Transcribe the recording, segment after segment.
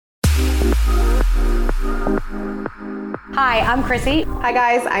Hi, I'm Chrissy. Hi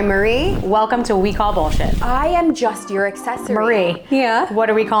guys, I'm Marie. Welcome to We Call Bullshit. I am just your accessory. Marie. Yeah. What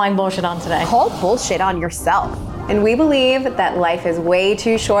are we calling bullshit on today? Call bullshit on yourself. And we believe that life is way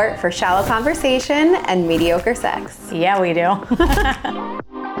too short for shallow conversation and mediocre sex. Yeah, we do. All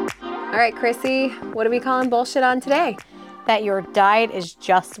right, Chrissy, what are we calling bullshit on today? That your diet is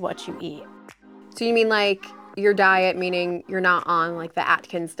just what you eat. So you mean like your diet, meaning you're not on like the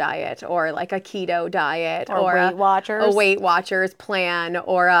Atkins diet or like a keto diet Or Weight Watchers. a Weight Watchers plan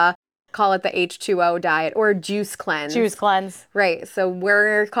or call it the H2O diet or a juice cleanse. Juice cleanse. Right. So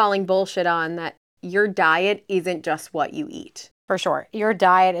we're calling bullshit on that your diet isn't just what you eat. For sure. Your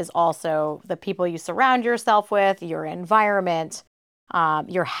diet is also the people you surround yourself with, your environment,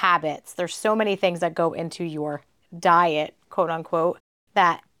 your habits. There's so many things that go into your diet, quote unquote,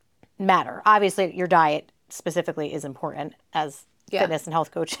 that matter. Obviously, your diet specifically is important as fitness and health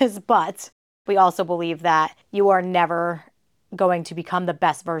coaches, but we also believe that you are never going to become the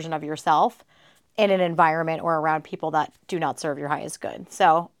best version of yourself in an environment or around people that do not serve your highest good.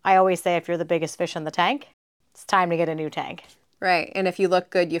 So I always say if you're the biggest fish in the tank, it's time to get a new tank. Right. And if you look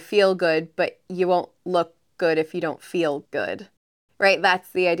good, you feel good, but you won't look good if you don't feel good. Right? That's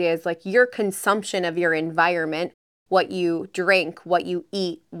the idea, is like your consumption of your environment, what you drink, what you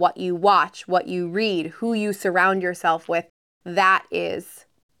eat, what you watch, what you read, who you surround yourself with, that is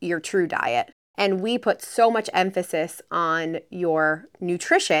your true diet. And we put so much emphasis on your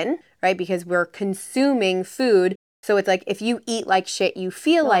nutrition, right? Because we're consuming food. So it's like if you eat like shit, you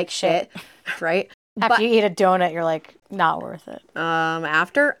feel like shit, right? After you eat a donut, you're like, not worth it.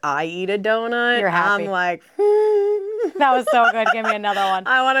 After I eat a donut, You're happy. I'm like, That was so good. Give me another one.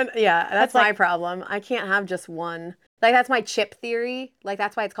 I want to, that's like- my problem. I can't have just one. Like, that's my chip theory. Like,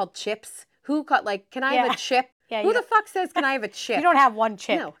 that's why it's called chips. Who cut, like, can I have a chip? Yeah, Who the fuck says, can I have a chip? You don't have one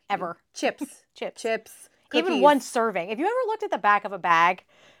chip No. ever. Chips. Chips. Chips. Even Cookies. one serving. Have you ever looked at the back of a bag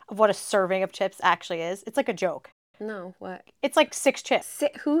of what a serving of chips actually is? It's like a joke. No, what? It's like 6 chips.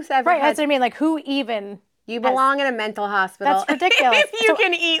 Who's ever Right, had... that's what I mean. Like, who even... You belong in a mental hospital. That's ridiculous. If you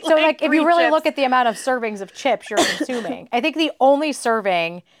can eat So, like, if you 3 really chips. look at the amount of servings of chips you're consuming, I think the only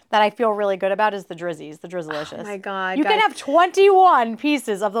serving that I feel really good about is the Drizzies, the Drizzlicious. Oh my God, You guys. can have 21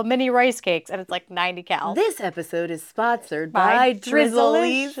 pieces of the mini rice cakes, and it's like 90 cal. This episode is sponsored by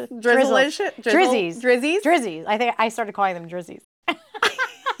Drizzies. Drizzies. Drizzies. I think I started calling them Drizzies.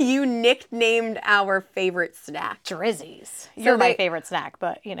 You nicknamed our favorite snack. Drizzies. You're my favorite snack,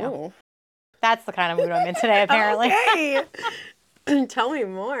 but, you know. That's the kind of mood I'm in today, apparently. Okay. Tell me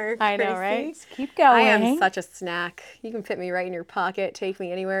more. I know, Chrissy. right? Just keep going. I am such a snack. You can fit me right in your pocket, take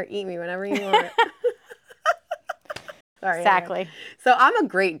me anywhere, eat me whenever you want. Sorry. Exactly. So I'm a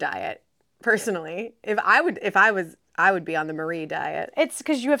great diet, personally. I would be on the Marie diet. It's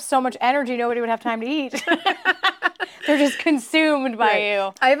because you have so much energy, nobody would have time to eat. They're just consumed by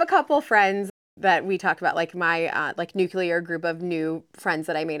you. I have a couple friends that we talk about, like my like nuclear group of new friends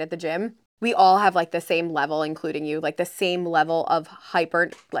that I made at the gym. We all have like the same level, including you, like the same level of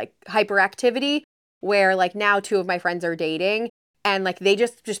hyperactivity, where like now 2 of my friends are dating and like they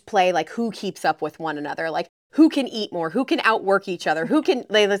just play like who keeps up with one another, like who can eat more, who can outwork each other,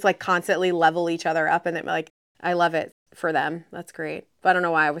 they just like constantly level each other up. And like, I love it for them. That's great. But I don't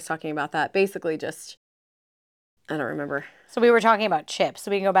know why I was talking about that. Basically just, I don't remember. So we were talking about chips.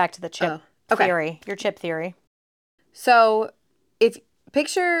 So we can go back to the chip okay. theory, your chip theory. So if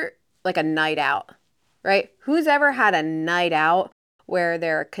picture like a night out, right? Who's ever had a night out where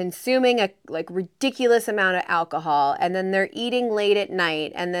they're consuming a like ridiculous amount of alcohol and then they're eating late at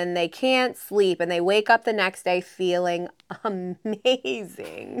night and then they can't sleep and they wake up the next day feeling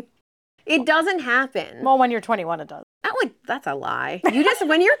amazing? It doesn't happen. Well, when you're 21, it does. That's a lie. You just,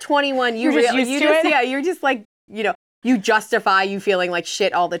 when you're 21, You're just like, you know, you justify you feeling like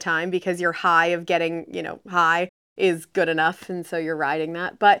shit all the time because your high of getting, you know, high is good enough. And so you're riding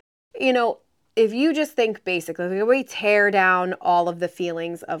that. But, you know, if you just think basically, we tear down all of the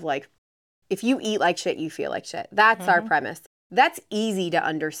feelings of like, if you eat like shit, you feel like shit. That's our premise. That's easy to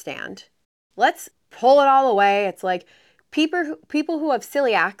understand. Let's pull it all away. It's like people who have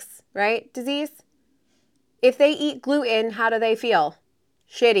celiacs, right, disease, if they eat gluten, how do they feel?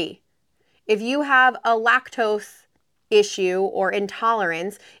 Shitty. If you have a lactose issue or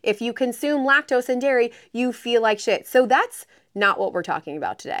intolerance, if you consume lactose and dairy, you feel like shit. So that's not what we're talking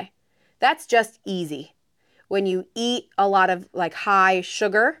about today. That's just easy. When you eat a lot of like high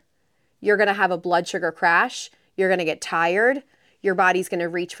sugar, you're going to have a blood sugar crash. You're going to get tired. Your body's going to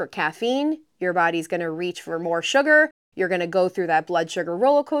reach for caffeine. Your body's going to reach for more sugar. You're going to go through that blood sugar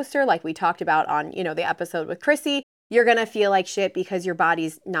roller coaster like we talked about on, you know, the episode with Chrissy. You're going to feel like shit because your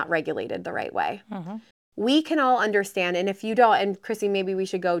body's not regulated the right way. we can all understand. And if you don't, and Chrissy, maybe we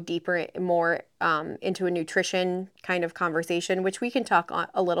should go deeper, more into a nutrition kind of conversation, which we can talk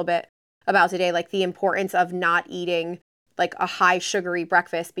a little bit about today, like the importance of not eating like a high sugary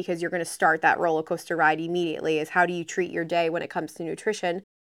breakfast because you're going to start that roller coaster ride immediately, is how do you treat your day when it comes to nutrition.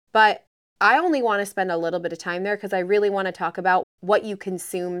 But I only want to spend a little bit of time there because I really want to talk about what you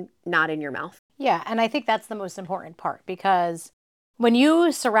consume not in your mouth. Yeah, and I think that's the most important part, because when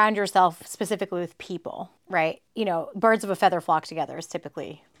you surround yourself specifically with people, right? Birds of a feather flock together is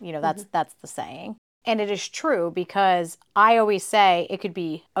typically, that's the saying. And it is true, because I always say it could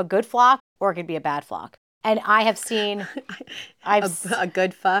be a good flock or it could be a bad flock. And I have seen a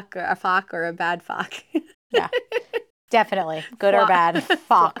good fuck or a flock or a bad flock. Yeah, definitely. Good or bad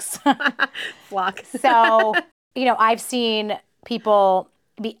fox. Flock. So, I've seen people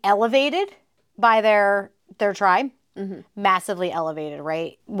be elevated by their tribe. Mm-hmm. Massively elevated,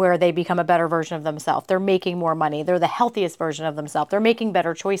 right? Where they become a better version of themselves. They're making more money. They're the healthiest version of themselves. They're making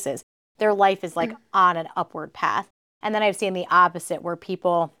better choices. Their life is like on an upward path. And then I've seen the opposite, where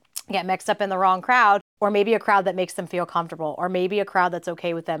people get mixed up in the wrong crowd, or maybe a crowd that makes them feel comfortable, or maybe a crowd that's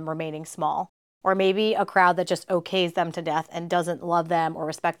okay with them remaining small, or maybe a crowd that just okays them to death and doesn't love them or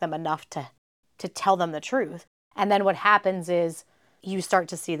respect them enough to tell them the truth. And then what happens is you start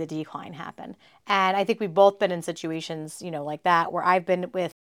to see the decline happen. And I think we've both been in situations, like that, where I've been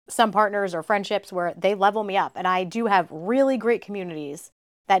with some partners or friendships where they level me up. And I do have really great communities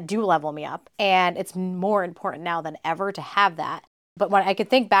that do level me up. And it's more important now than ever to have that. But when I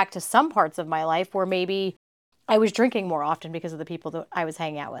could think back to some parts of my life where maybe I was drinking more often because of the people that I was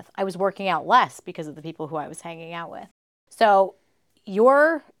hanging out with. I was working out less because of the people who I was hanging out with. So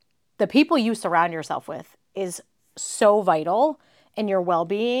the people you surround yourself with is so vital in your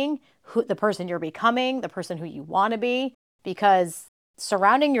well-being, the person you're becoming, the person who you want to be, because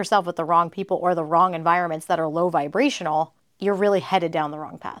surrounding yourself with the wrong people or the wrong environments that are low vibrational, you're really headed down the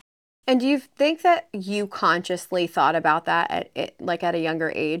wrong path. And do you think that you consciously thought about that at a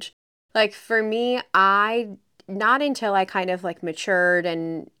younger age? Like for me, not until I kind of like matured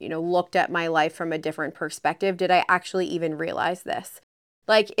and, looked at my life from a different perspective, did I actually even realize this.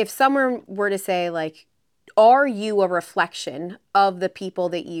 Like if someone were to say like, are you a reflection of the people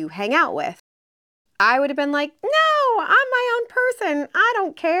that you hang out with? I would have been like, no, I'm my own person. I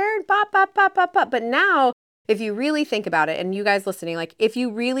don't care. Bop, bop, bop, bop, bop. But now, if you really think about it, and you guys listening, like if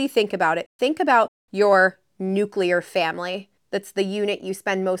you really think about it, think about your nuclear family. That's the unit you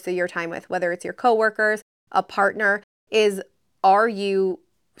spend most of your time with, whether it's your coworkers, a partner. Are you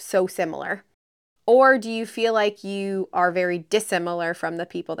so similar? Or do you feel like you are very dissimilar from the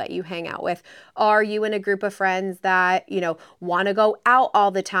people that you hang out with? Are you in a group of friends that, want to go out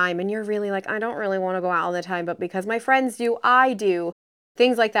all the time and you're really like, I don't really want to go out all the time, but because my friends do, I do.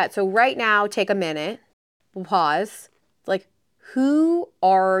 Things like that. So right now, take a minute, pause. Like, who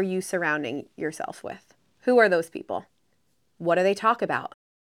are you surrounding yourself with? Who are those people? What do they talk about?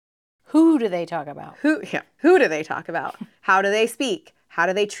 Who do they talk about? Who do they talk about? How do they speak? How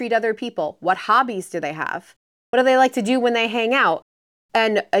do they treat other people? What hobbies do they have? What do they like to do when they hang out?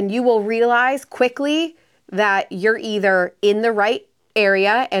 And you will realize quickly that you're either in the right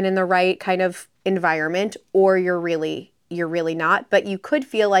area and in the right kind of environment, or you're really not. But you could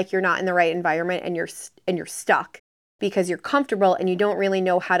feel like you're not in the right environment and you're stuck because you're comfortable and you don't really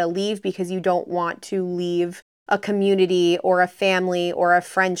know how to leave because you don't want to leave a community or a family or a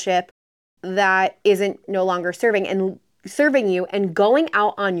friendship that isn't no longer serving you, and going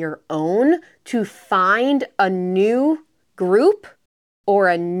out on your own to find a new group or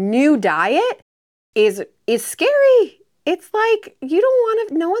a new diet is scary. It's like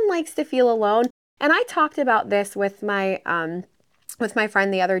no one likes to feel alone. And I talked about this with my friend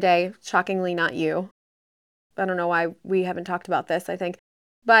the other day, shockingly not you. I don't know why we haven't talked about this, I think.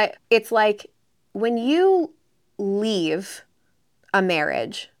 But it's like when you leave a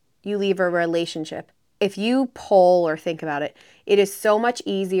marriage, you leave a relationship, if you poll or think about it, it is so much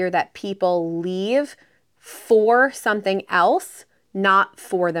easier that people leave for something else, not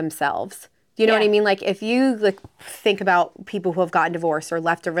for themselves. Do you know what I mean? Like if you think about people who have gotten divorced or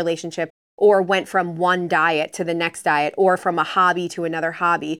left a relationship or went from one diet to the next diet or from a hobby to another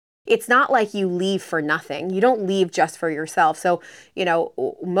hobby, it's not like you leave for nothing. You don't leave just for yourself. So,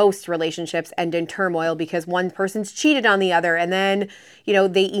 most relationships end in turmoil because one person's cheated on the other and then,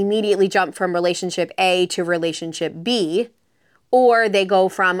 they immediately jump from relationship A to relationship B, or they go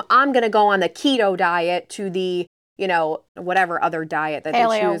from, I'm going to go on the keto diet to the, whatever other diet that paleo,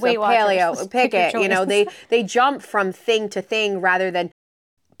 they choose. Weight Paleo, pick it. They jump from thing to thing rather than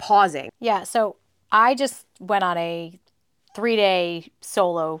pausing. Yeah. So I just went on a 3-day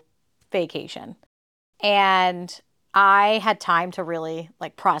solo vacation. And I had time to really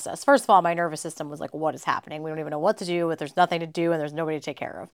like process. First of all, my nervous system was like, what is happening? We don't even know what to do, but there's nothing to do and there's nobody to take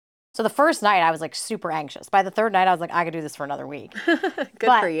care of. So the first night I was like super anxious. By the third night, I was like, I could do this for another week.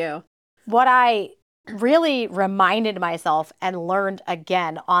 Good for you. What I really reminded myself and learned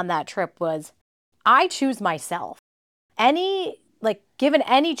again on that trip was I choose myself. Given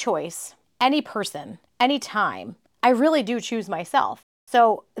any choice, any person, any time, I really do choose myself.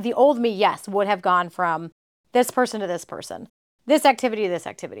 So the old me, yes, would have gone from this person to this person, this activity to this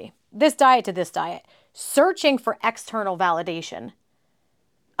activity, this diet to this diet, searching for external validation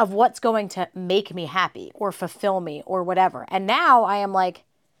of what's going to make me happy or fulfill me or whatever. And now I am like,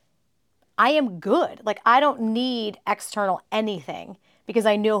 I am good. Like, I don't need external anything because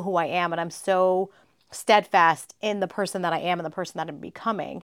I know who I am and I'm so steadfast in the person that I am and the person that I'm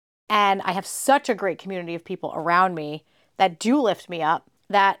becoming. And I have such a great community of people around me that do lift me up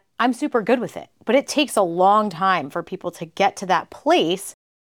that I'm super good with it. But it takes a long time for people to get to that place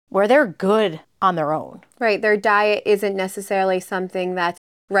where they're good on their own. Right. Their diet isn't necessarily something that's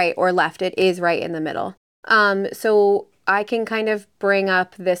right or left. It is right in the middle. So I can kind of bring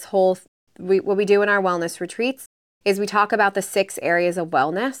up this whole, what we do in our wellness retreats is we talk about the 6 areas of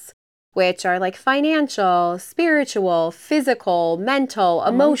wellness, which are like financial, spiritual, physical, mental,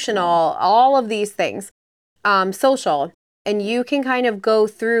 emotional, all of these things, social. And you can kind of go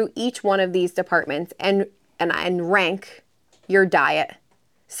through each one of these departments and rank your diet.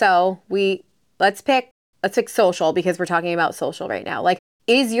 So let's pick social because we're talking about social right now. Like,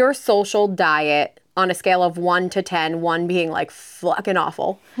 is your social diet on a scale of 1 to 10, 1 being like fucking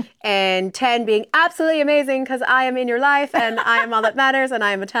awful and 10 being absolutely amazing because I am in your life and I am all that matters and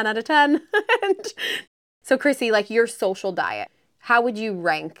I am a 10 out of 10. So Chrissy, like your social diet, how would you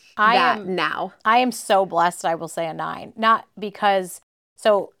rank that now? I am so blessed. I will say a 9, not because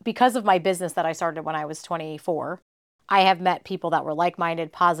of my business that I started when I was 24, I have met people that were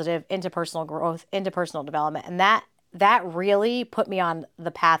like-minded, positive, into personal growth, into personal development. And that really put me on the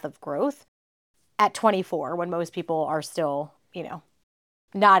path of growth at 24 when most people are still,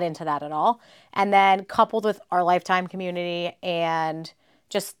 not into that at all. And then coupled with our lifetime community and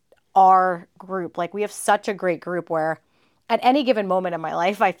just our group, like we have such a great group where at any given moment in my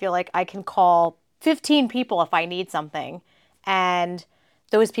life, I feel like I can call 15 people if I need something. And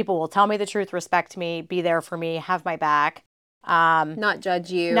those people will tell me the truth, respect me, be there for me, have my back. Not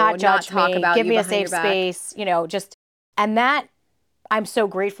judge you, not talk me, about give you me a behind safe space, and that I'm so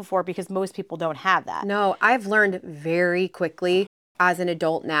grateful for because most people don't have that. No, I've learned very quickly as an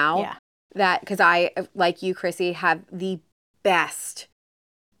adult now that because I, like you, Chrissy, have the best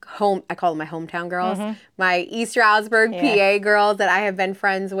I call them my hometown girls, my East Stroudsburg, PA girls that I have been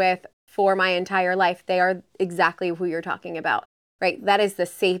friends with for my entire life. They are exactly who you're talking about, right? That is the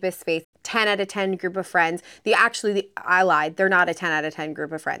safest space. 10 out of 10 group of friends. I lied. They're not a 10 out of 10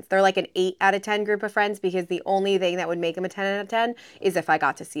 group of friends. They're like an 8 out of 10 group of friends because the only thing that would make them a 10 out of 10 is if I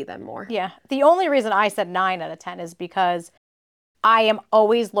got to see them more. Yeah. The only reason I said 9 out of 10 is because I am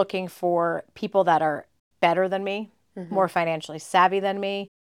always looking for people that are better than me, more financially savvy than me,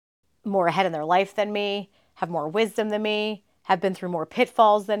 more ahead in their life than me, have more wisdom than me, have been through more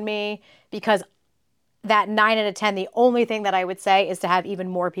pitfalls than me, because that 9 out of 10, the only thing that I would say is to have even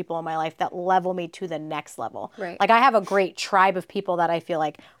more people in my life that level me to the next level. Right. Like I have a great tribe of people that I feel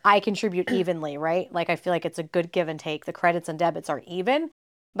like I contribute evenly, right? Like I feel like it's a good give and take. The credits and debits are even,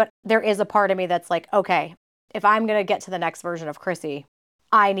 but there is a part of me that's like, okay, if I'm going to get to the next version of Chrissy,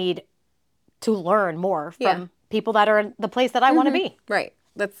 I need to learn more from people that are in the place that I want to be. Right.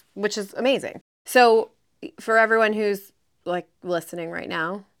 Which is amazing. So for everyone who's like listening right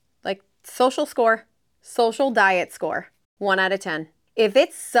now, like social diet score, 1 out of 10. If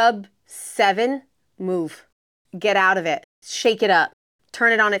it's sub 7, move. Get out of it. Shake it up.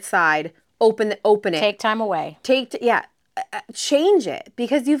 Turn it on its side. Open it. Take time away. Change it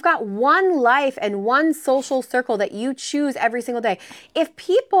because you've got one life and one social circle that you choose every single day. If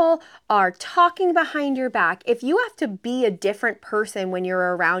people are talking behind your back, if you have to be a different person when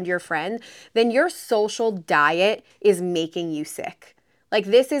you're around your friend, then your social diet is making you sick. Like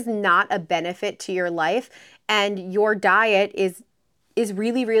this is not a benefit to your life, and your diet is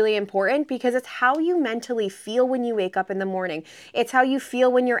really, really important because it's how you mentally feel when you wake up in the morning. It's how you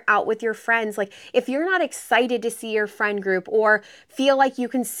feel when you're out with your friends. Like if you're not excited to see your friend group or feel like you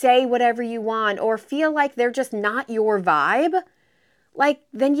can say whatever you want or feel like they're just not your vibe, like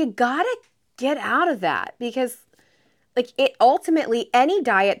then you gotta get out of that because like it ultimately any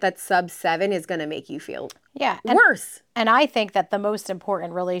diet that's sub 7 is going to make you feel worse. And I think that the most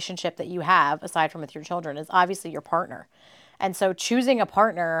important relationship that you have aside from with your children is obviously your partner. And so choosing a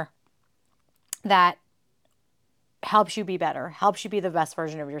partner that helps you be better, helps you be the best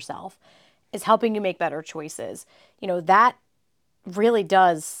version of yourself, is helping you make better choices, that really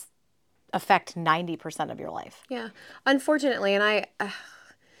does affect 90% of your life. Yeah. Unfortunately, and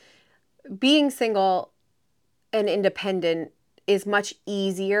being single and independent is much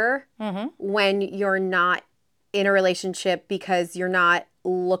easier when you're not in a relationship, because you're not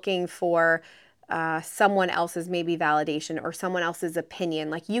looking for someone else's maybe validation or someone else's opinion.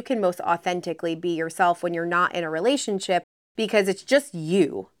 Like, you can most authentically be yourself when you're not in a relationship, because it's just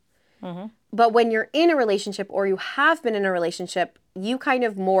you. But when you're in a relationship, or you have been in a relationship, you kind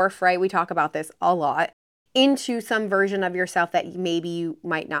of morph, right? We talk about this a lot, into some version of yourself that maybe you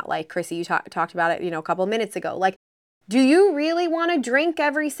might not like. Chrissy, you talked about it, a couple of minutes ago. Like, do you really want to drink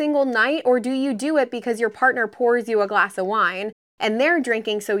every single night, or do you do it because your partner pours you a glass of wine and they're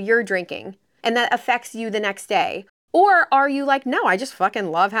drinking, so you're drinking, and that affects you the next day? Or are you like, no, I just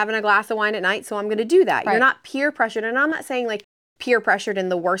fucking love having a glass of wine at night, so I'm going to do that. Right. You're not peer pressured. And I'm not saying like peer pressured in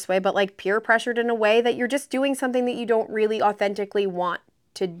the worst way, but like peer pressured in a way that you're just doing something that you don't really authentically want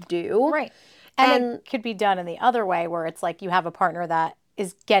to do. Right. And it could be done in the other way, where it's like you have a partner that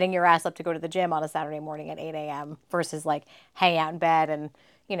is getting your ass up to go to the gym on a Saturday morning at 8 a.m. versus like hang out in bed and,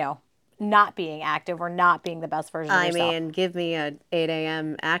 not being active or not being the best version of yourself. I mean, give me a 8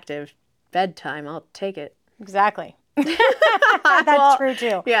 a.m. active bedtime. I'll take it. Exactly. That's true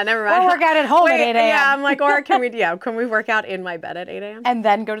too. Yeah, never mind. Or work out at home at 8 a.m. Yeah, I'm like, or can we work out in my bed at 8 a.m.? And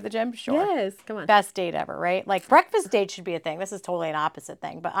then go to the gym? Sure. Yes, come on. Best date ever, right? Like, breakfast date should be a thing. This is totally an opposite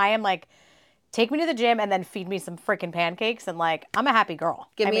thing. But I am like, take me to the gym and then feed me some freaking pancakes, and like, I'm a happy girl.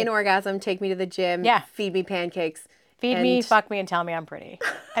 Give me an orgasm, take me to the gym, feed me pancakes. Feed me, fuck me, and tell me I'm pretty.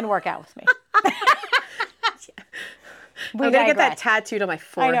 And work out with me. I'm going to get that tattooed on my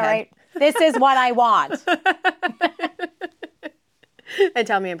forehead. I know, right? This is what I want. And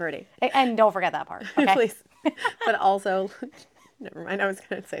tell me I'm pretty. And don't forget that part, okay? Please. But also, never mind, I was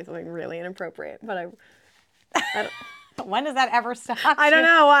going to say something really inappropriate, but I don't. When does that ever stop? I don't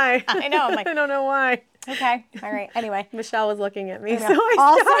know why. I know. I'm like, I don't know why. Okay. All right. Anyway. Michelle was looking at me. So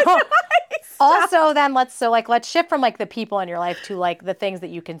also then let's shift from like the people in your life to like the things that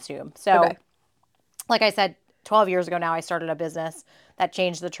you consume. So like I said, 12 years ago now, I started a business that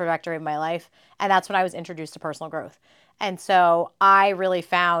changed the trajectory of my life. And that's when I was introduced to personal growth. And so I really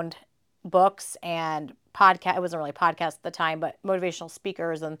found books and podcast. It wasn't really podcast at the time, but motivational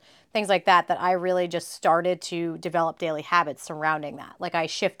speakers and things like that I really just started to develop daily habits surrounding that. Like, I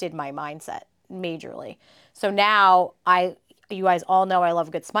shifted my mindset majorly. So now you guys all know I love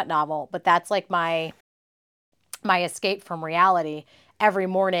a good smut novel, but that's like my escape from reality. Every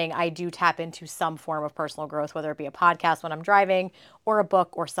morning I do tap into some form of personal growth, whether it be a podcast when I'm driving or a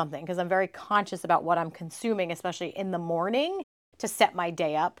book or something, because I'm very conscious about what I'm consuming, especially in the morning, to set my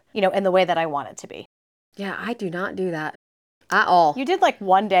day up, in the way that I want it to be. Yeah, I do not do that at all. You did like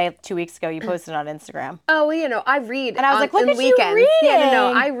one day 2 weeks ago, you posted on Instagram. Oh, well, I read. And I was like, look at weekends. You reading. Yeah,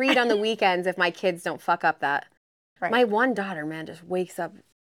 no, I read on the weekends if my kids don't fuck up that. Right. My one daughter, man, just wakes up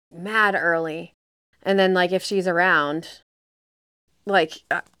mad early. And then like if she's around, like,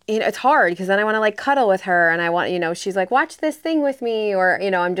 it's hard because then I want to like cuddle with her and I want, she's like, watch this thing with me, or,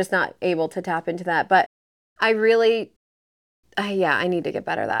 I'm just not able to tap into that. But I really, I need to get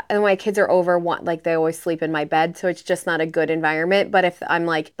better at that. And when my kids are over, they always sleep in my bed. So it's just not a good environment. But if I'm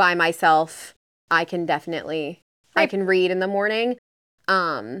like by myself, I can definitely, I can read in the morning.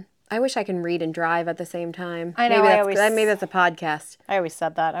 I wish I can read and drive at the same time. I know. Maybe that's a podcast. I always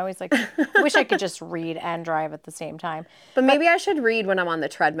said that. I always like, wish I could just read and drive at the same time. But maybe I should read when I'm on the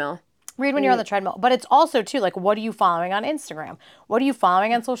treadmill. Read when you're on the treadmill. But it's also, too, like, what are you following on Instagram? What are you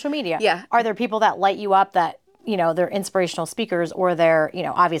following on social media? Yeah. Are there people that light you up that, they're inspirational speakers, or they're,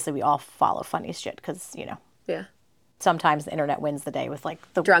 obviously we all follow funny shit because, Yeah. sometimes the internet wins the day with, like,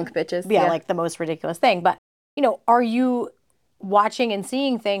 the drunk bitches. Yeah, like the most ridiculous thing. But, are you watching and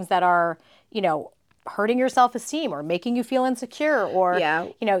seeing things that are, hurting your self-esteem or making you feel insecure, or,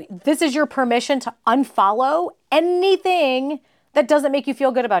 this is your permission to unfollow anything that doesn't make you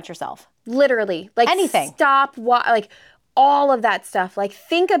feel good about yourself. Literally. Like, anything. Stop, like, all of that stuff. Like,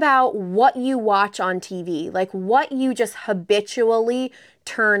 think about what you watch on TV, like what you just habitually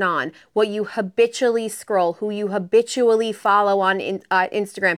turn on, what you habitually scroll, who you habitually follow on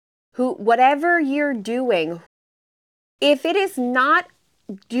Instagram, whatever you're doing. If it is not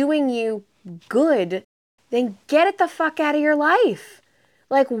doing you good, then get it the fuck out of your life.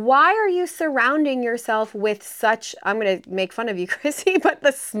 Like, why are you surrounding yourself with such, I'm going to make fun of you, Chrissy, but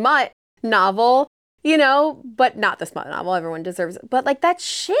the smut novel, but not the smut novel. Everyone deserves it. But like, that's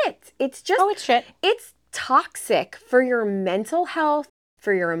shit. It's just, it's shit. It's toxic for your mental health,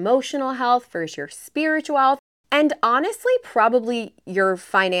 for your emotional health, for your spiritual health. And honestly, probably your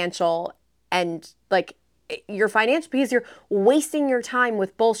financial and like your financial, because you're wasting your time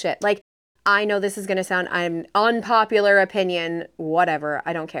with bullshit. Like, I know this is going to sound an unpopular opinion, whatever,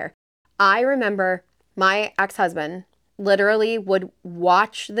 I don't care. I remember my ex-husband literally would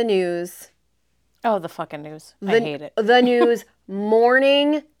watch the news. Oh, the fucking news. I hate it. The news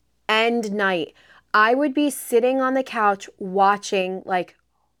morning and night. I would be sitting on the couch watching like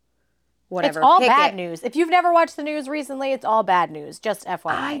whatever. It's all pick bad it. news. If you've never watched the news recently, it's all bad news. Just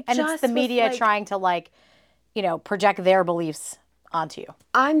FYI. And it's the media trying to like, you know, project their beliefs onto you.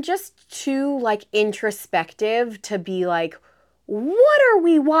 I'm just too like introspective to be like, what are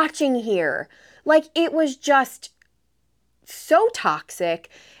we watching here? Like, it was just so toxic,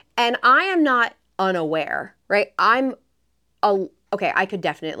 and I am not unaware, right? Okay, I could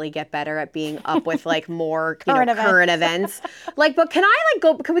definitely get better at being up with like more current events. Like, but can we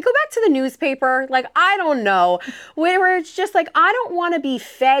go back to the newspaper? Like, I don't know, where it's just like, I don't want to be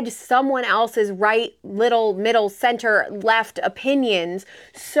fed someone else's right, little, middle, center, left opinions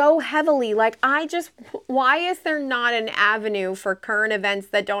so heavily. Like, why is there not an avenue for current events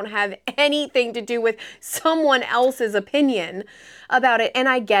that don't have anything to do with someone else's opinion about it? And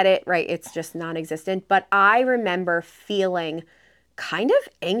I get it, right? It's just non-existent. But I remember feeling kind of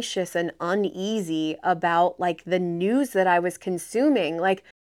anxious and uneasy about like the news that I was consuming. Like,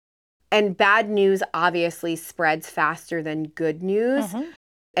 and bad news obviously spreads faster than good news. Mm-hmm.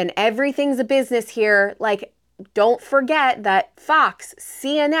 And everything's a business here. Like, don't forget that Fox,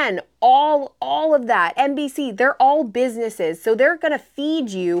 CNN, all of that, NBC, they're all businesses. So they're going to feed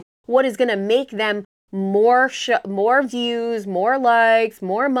you what is going to make them more views, more likes,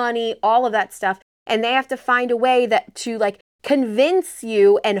 more money, all of that stuff. And they have to find a way to like convince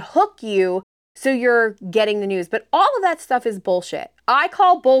you and hook you so you're getting the news. But all of that stuff is bullshit. I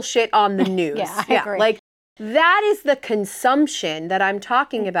call bullshit on the news. I agree. Like, that is the consumption that I'm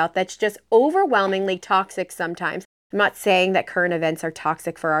talking about that's just overwhelmingly toxic sometimes. I'm not saying that current events are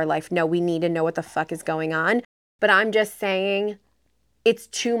toxic for our life. No, we need to know what the fuck is going on. But I'm just saying it's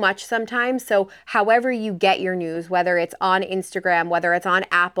too much sometimes. So however you get your news, whether it's on Instagram, whether it's on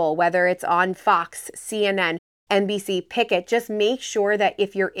Apple, whether it's on Fox, CNN, NBC, pick it. Just make sure that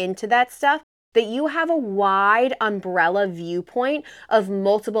if you're into that stuff, that you have a wide umbrella viewpoint of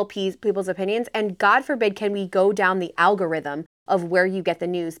multiple people's opinions. And God forbid, can we go down the algorithm of where you get the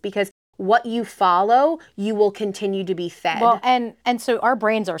news? Because what you follow, you will continue to be fed. Well, and so our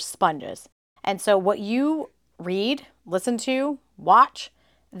brains are sponges. And so what you read, listen to, watch,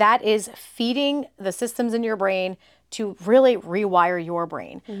 that is feeding the systems in your brain to really rewire your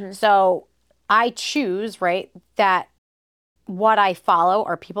brain. Mm-hmm. So I choose, right, that what I follow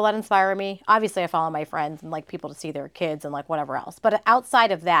are people that inspire me. Obviously, I follow my friends and like people to see their kids and like whatever else. But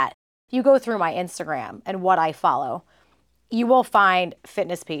outside of that, you go through my Instagram and what I follow, you will find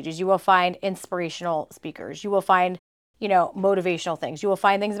fitness pages. You will find inspirational speakers. You will find, you know, motivational things. You will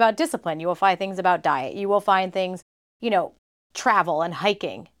find things about discipline. You will find things about diet. You will find things, you know, travel and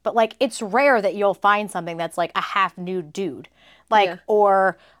hiking. But like, it's rare that you'll find something that's like a half nude dude. Like,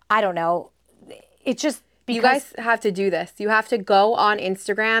 or I don't know. It's just because you guys have to do this. You have to go on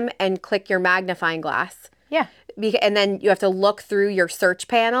Instagram and click your magnifying glass. Yeah. And then you have to look through your search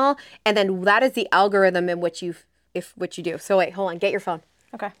panel, and then that is the algorithm in which you do. So wait, hold on. Get your phone.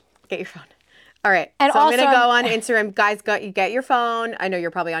 Okay. Get your phone. All right. And so also, I'm going to go on Instagram. Guys, you get your phone. I know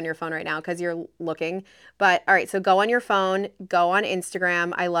you're probably on your phone right now because you're looking. But all right, so go on your phone. Go on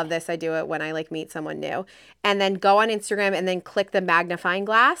Instagram. I love this. I do it when I like meet someone new. And then go on Instagram and then click the magnifying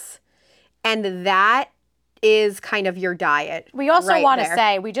glass. And that is kind of your diet. We also want to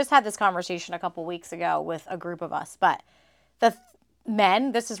say, we just had this conversation a couple weeks ago with a group of us, but the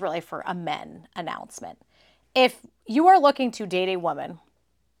men, this is really for a men announcement. If you are looking to date a woman,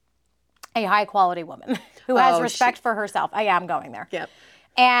 a high quality woman who has respect for herself, I am going there. Yep.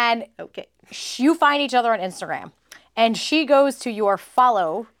 And you find each other on Instagram. And she goes to your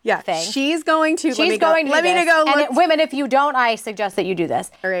follow thing. She's going to. Let me go. And women, if you don't, I suggest that you do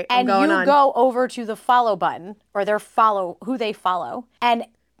this. All right, and you go over to the follow button or who they follow. And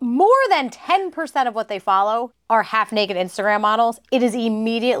more than 10% of what they follow are half naked Instagram models. It is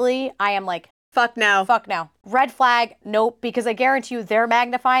immediately, I am like, fuck no. Fuck no. Red flag, nope. Because I guarantee you their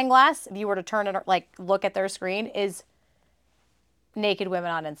magnifying glass, if you were to turn it, like look at their screen, is naked women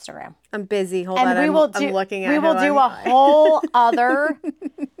on Instagram. I'm busy. Hold on. I'm looking at We will do a whole other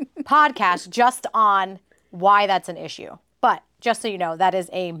podcast just on why that's an issue. But just so you know, that is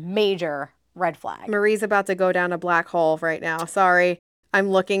a major red flag. Marie's about to go down a black hole right now. Sorry. I'm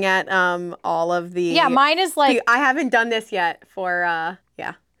looking at all of the... Yeah, mine is like... I haven't done this yet for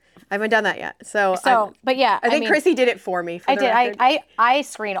I haven't done that yet. So, But yeah, I think mean, Chrissy did it for me. For I the did. record. I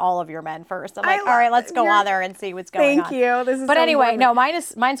screen all of your men first. I'm like, I all right, love- let's go you're- on there and see what's going on. Thank you. This is But so anyway,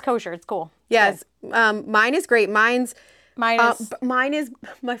 informative. no, mine's kosher. It's cool. It's Yes. Mine is great. Mine is. Mine is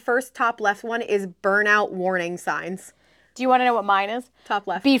my first top left one is burnout warning signs. Do you want to know what mine is? Top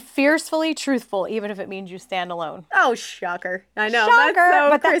left. Be fiercely truthful, even if it means you stand alone. Oh, shocker. I know. Shocker, That's so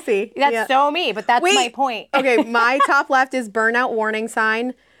but Chrissy. That's Yeah. so me, but that's Wait. my point. Okay, my top left is burnout warning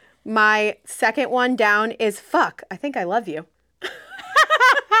sign. My second one down is fuck. I think I love you.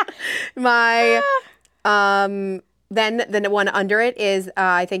 My then the one under it is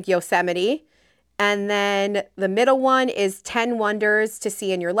I think Yosemite. And then the middle one is 10 wonders to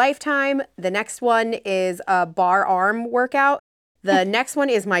see in your lifetime. The next one is a bar arm workout. The next one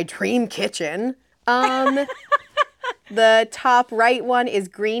is my dream kitchen. The top right one is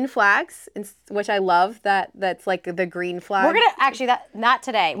green flags, which I love. That's like the green flag. We're gonna actually not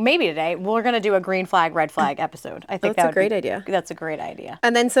today, maybe today. We're gonna do a green flag, red flag episode. I think That's a great idea. That's a great idea.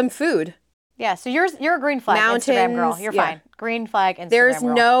 And then some food. Yeah, so you're a green flag Instagram girl. Mountains, You're yeah. fine. Green flag Instagram There's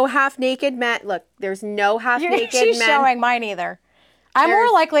girl. no half naked men. Look, there's no half naked She's men. showing mine either. I'm more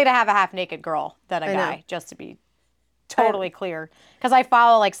There's- likely to have a half naked girl than a I know. guy, just to be totally clear. Because I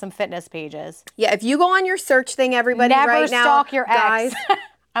follow like some fitness pages. Yeah, if you go on your search thing, everybody, Never right now, stalk your guys. ex.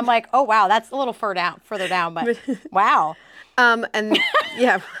 I'm like, oh wow, that's a little further down, but wow. And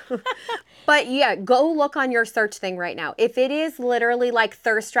yeah. But yeah, go look on your search thing right now. If it is literally like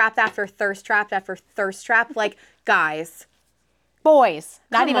thirst trap after thirst trap after thirst trap, like guys, Boys,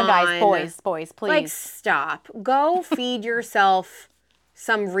 not Come even guys, on. boys, please. like stop. Go feed yourself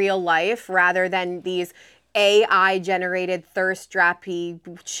some real life rather than these AI generated thirst trappy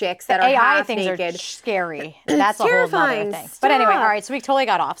chicks that are AI half things naked. are scary. That's a whole terrifying. other thing. But anyway, Stop. all right, so we totally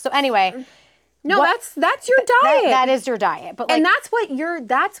got off. So anyway, No, what- that's your diet. that is your diet. But like, And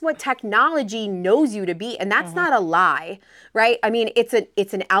that's what technology knows you to be, and that's not a lie, right? I mean, it's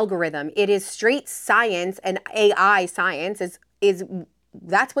an algorithm. It is straight science, and AI science is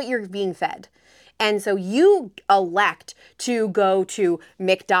that's what you're being fed. And so you elect to go to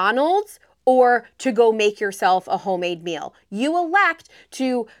McDonald's or to go make yourself a homemade meal. You elect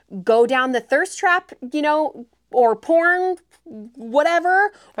to go down the thirst trap, or porn,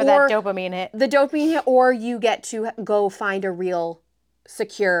 whatever, for that dopamine hit. the dopamine hit, or you get to go find a real,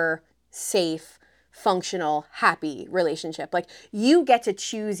 secure, safe, functional, happy relationship. Like you get to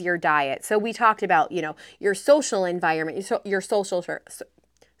choose your diet. So we talked about, your social environment, your social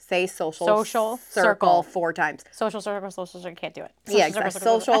say social circle circle. 4 times. Social circle, can't do it. Yeah, Social exactly.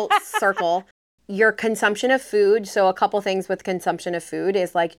 circle. Social circle. Your consumption of food. So a couple things with consumption of food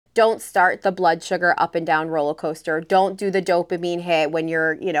is like, don't start the blood sugar up and down roller coaster. Don't do the dopamine hit when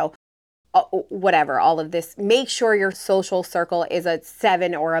you're, whatever, all of this. Make sure your social circle is a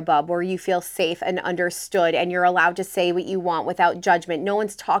 7 or above where you feel safe and understood and you're allowed to say what you want without judgment. No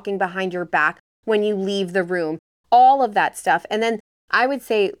one's talking behind your back when you leave the room. All of that stuff. And then I would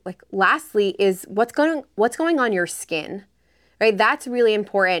say, like, lastly is what's going on your skin, right? That's really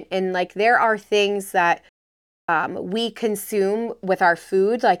important. And like, there are things that we consume with our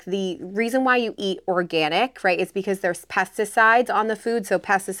food. Like the reason why you eat organic, right, is because there's pesticides on the food. So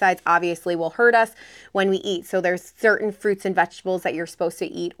pesticides obviously will hurt us when we eat. So there's certain fruits and vegetables that you're supposed to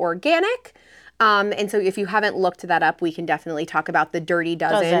eat organic. And so if you haven't looked that up, we can definitely talk about the dirty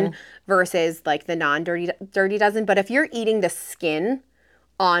dozen versus like the non-dirty dozen. But if you're eating the skin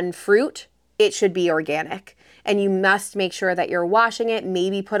on fruit, it should be organic. And you must make sure that you're washing it,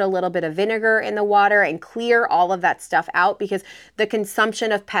 maybe put a little bit of vinegar in the water and clear all of that stuff out because the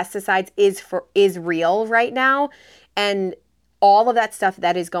consumption of pesticides is real right now. And all of that stuff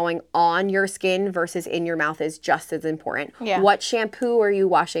that is going on your skin versus in your mouth is just as important. Yeah. What shampoo are you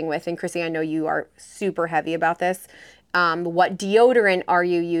washing with? And Chrissy, I know you are super heavy about this. What deodorant are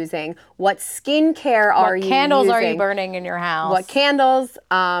you using? What skincare are you using? What candles are you burning in your house? What candles?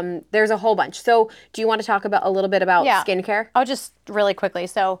 There's a whole bunch. So do you want to talk about a little bit about skincare? I'll just really quickly.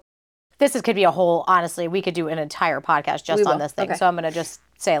 So could be a whole, honestly, we could do an entire podcast just on this thing. Okay. So I'm going to just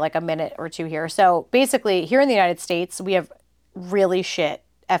say like a minute or two here. So basically here in the United States, we have really shit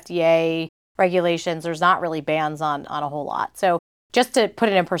FDA regulations. There's not really bans on a whole lot. So just to put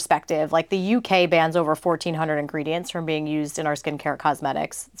it in perspective, like the UK bans over 1,400 ingredients from being used in our skincare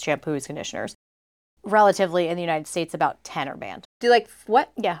cosmetics, shampoos, conditioners. Relatively in the United States, about 10 are banned. Do you like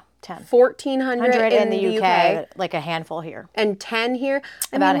what? Yeah, 10. 1,400 in the UK, like a handful here. And 10 here?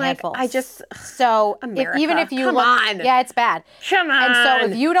 About a handful. I just... So America, even if you come look, on. yeah, it's bad. Come on. And so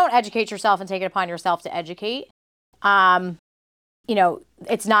if you don't educate yourself and take it upon yourself to educate,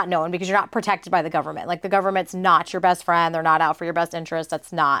 it's not known because you're not protected by the government. Like the government's not your best friend. They're not out for your best interest.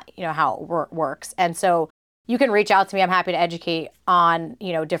 That's not, how it works. And so you can reach out to me. I'm happy to educate on,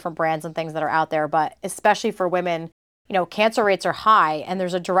 different brands and things that are out there. But especially for women, cancer rates are high and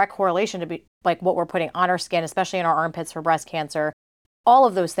there's a direct correlation to be like what we're putting on our skin, especially in our armpits for breast cancer, all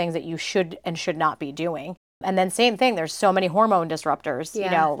of those things that you should and should not be doing. And then same thing, there's so many hormone disruptors,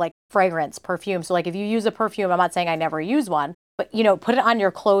 like fragrance, perfume. So like if you use a perfume, I'm not saying I never use one, but put it on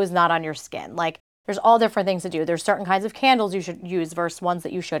your clothes, not on your skin. Like there's all different things to do. There's certain kinds of candles you should use versus ones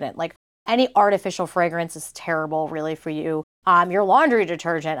that you shouldn't. Like any artificial fragrance is terrible really for you. Your laundry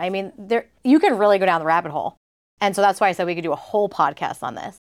detergent. I mean, you can really go down the rabbit hole. And so that's why I said we could do a whole podcast on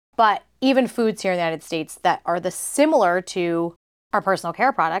this. But even foods here in the United States that are similar to our personal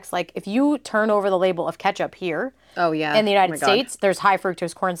care products, like if you turn over the label of ketchup here in the United States, there's high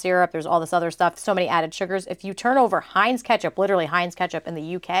fructose corn syrup, there's all this other stuff, so many added sugars. If you turn over Heinz ketchup, literally Heinz ketchup in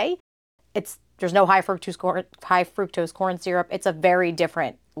the UK, there's no high fructose corn syrup. It's a very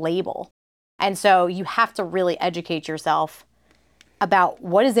different label. And so you have to really educate yourself about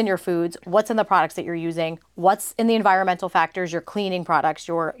what is in your foods, what's in the products that you're using, what's in the environmental factors, your cleaning products,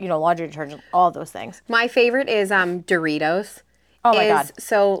 your laundry detergent, all of those things. My favorite is Doritos. Oh my God.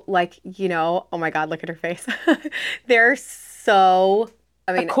 So like, oh my God, look at her face. They're so,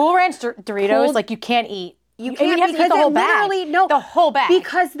 the Cool Ranch Doritos, like you can't eat. You can't have to eat the whole bag. No, the whole bag.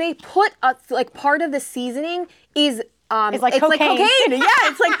 Because they put like part of the seasoning is it's like cocaine. Yeah,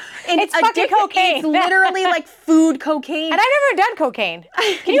 it's like it's fucking cocaine. It's literally like food cocaine. And I've never done cocaine.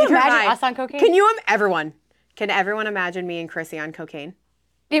 Can you imagine us on cocaine? Can everyone imagine me and Chrissy on cocaine?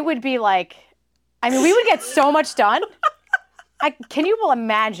 It would be like, we would get so much done. Can you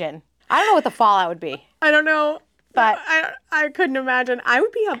imagine? I don't know what the fallout would be. I don't know. But I couldn't imagine. I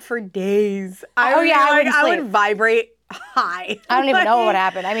would be up for days. I would vibrate high. I don't even know what would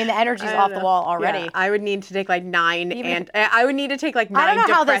happen. The energy's off the wall already. Yeah, I would need to take like 9 and I would need to take like 9 I don't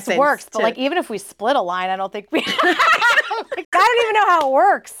know how this works, but like even if we split a line, I don't think we I don't even know how it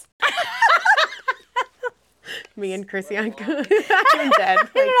works. Me and Chrissy on I'm dead.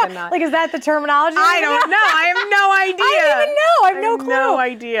 Like, is that the terminology? I don't know. I have no idea. I don't even know. I have no clue. No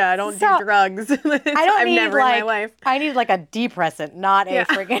idea. I don't do drugs. I've never in my life. I need like a depressant, not a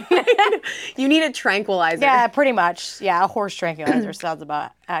friggin' You need a tranquilizer. Yeah, pretty much. Yeah, a horse tranquilizer sounds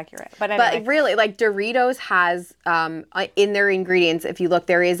about accurate. But anyway. But really, like Doritos has in their ingredients, if you look,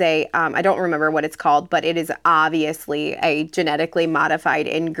 there is a I don't remember what it's called, but it is obviously a genetically modified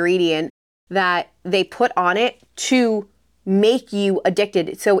ingredient that they put on it to make you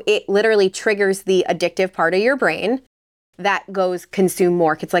addicted. So it literally triggers the addictive part of your brain that goes consume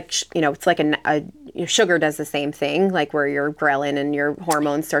more. It's like, it's like sugar does the same thing, like where your ghrelin and your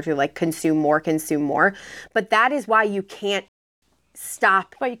hormones start to like consume more. But that is why you can't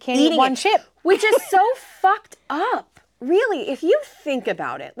stop But you can't eat one chip. Which is so fucked up. Really, if you think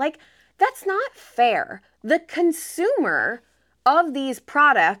about it, like that's not fair. The consumer of these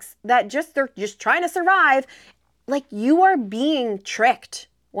products that they're just trying to survive, like you are being tricked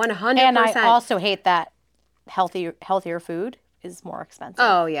 100%. And I also hate that healthier food is more expensive.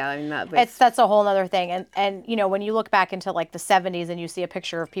 Oh yeah, that's a whole other thing. And when you look back into like the 70s and you see a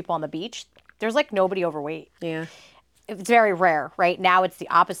picture of people on the beach, there's like nobody overweight. Yeah, it's very rare. Right now, it's the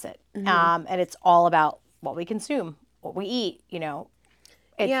opposite, and it's all about what we consume, what we eat.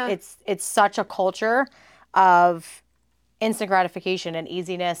 It's such a culture of instant gratification and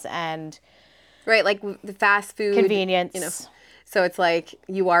easiness and like the fast food convenience. So it's like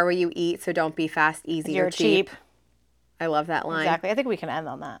you are what you eat, so don't be fast, easy, or cheap. I love that line. Exactly. I think we can end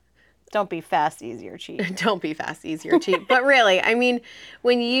on that. Don't be fast, easy, or cheap. Don't be fast, easy, or cheap. But really,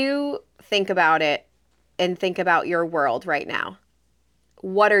 when you think about it and think about your world right now,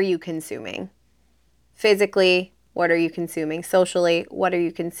 what are you consuming? Physically, what are you consuming? Socially, what are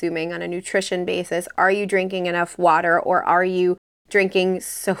you consuming on a nutrition basis? Are you drinking enough water, or are you drinking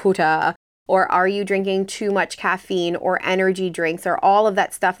soda, or are you drinking too much caffeine or energy drinks or all of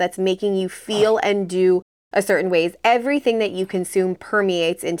that stuff that's making you feel and do a certain ways? Everything that you consume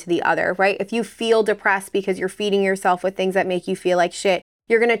permeates into the other, right? If you feel depressed because you're feeding yourself with things that make you feel like shit,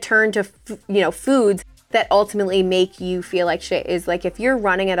 you're going to turn to, foods that ultimately make you feel like shit. Is like if you're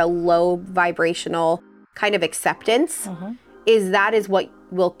running at a low vibrational kind of acceptance, that is what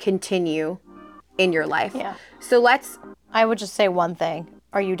will continue in your life. Yeah. So I would just say one thing.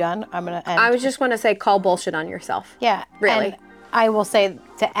 Are you done? I'm going to end. I would just want to say call bullshit on yourself. Yeah. Really. And I will say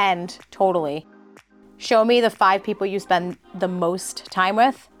to end totally, show me the 5 people you spend the most time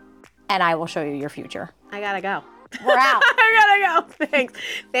with, and I will show you your future. I gotta go. We're out. I gotta go. Thanks.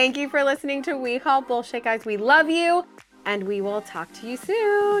 Thank you for listening to We Call Bullshit, guys. We love you. and we will talk to you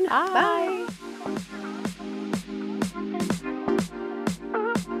soon. Bye. Bye.